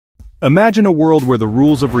Imagine a world where the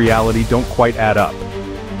rules of reality don't quite add up.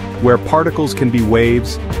 Where particles can be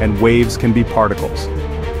waves, and waves can be particles.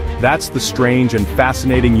 That's the strange and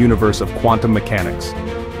fascinating universe of quantum mechanics.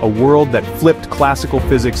 A world that flipped classical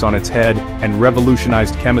physics on its head and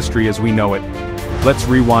revolutionized chemistry as we know it. Let's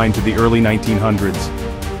rewind to the early 1900s.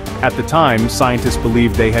 At the time, scientists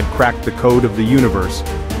believed they had cracked the code of the universe.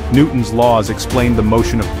 Newton's laws explained the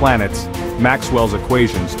motion of planets, Maxwell's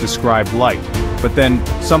equations described light. But then,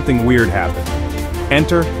 something weird happened.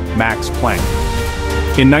 Enter Max Planck.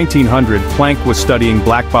 In 1900, Planck was studying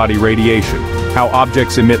blackbody radiation, how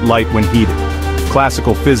objects emit light when heated.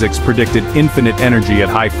 Classical physics predicted infinite energy at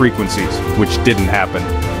high frequencies, which didn't happen.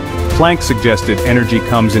 Planck suggested energy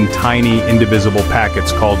comes in tiny, indivisible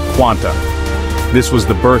packets called quanta. This was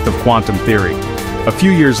the birth of quantum theory. A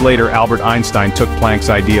few years later, Albert Einstein took Planck's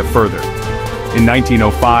idea further. In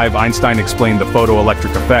 1905, Einstein explained the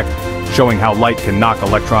photoelectric effect, showing how light can knock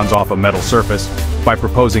electrons off a metal surface, by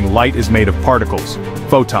proposing light is made of particles,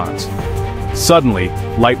 photons. Suddenly,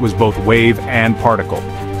 light was both wave and particle.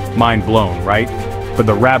 Mind blown, right? But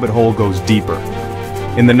the rabbit hole goes deeper.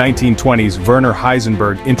 In the 1920s, Werner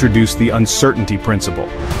Heisenberg introduced the uncertainty principle.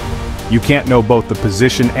 You can't know both the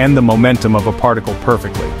position and the momentum of a particle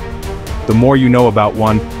perfectly. The more you know about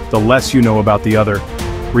one, the less you know about the other.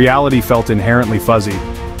 Reality felt inherently fuzzy.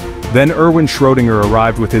 Then Schrödinger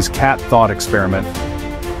arrived with his cat thought experiment.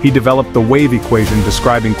 He developed the wave equation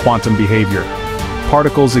describing quantum behavior.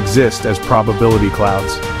 Particles exist as probability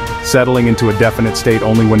clouds, settling into a definite state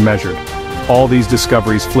only when measured. All these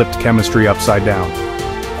discoveries flipped chemistry upside down.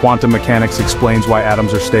 Quantum mechanics explains why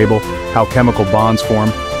atoms are stable, how chemical bonds form,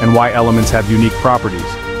 and why elements have unique properties.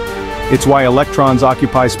 It's why electrons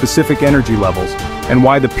occupy specific energy levels, and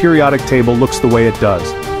why the periodic table looks the way it does.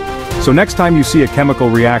 So next time you see a chemical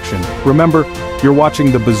reaction, remember, you're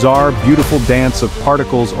watching the bizarre, beautiful dance of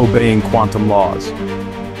particles obeying quantum laws.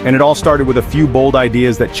 And it all started with a few bold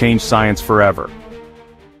ideas that changed science forever.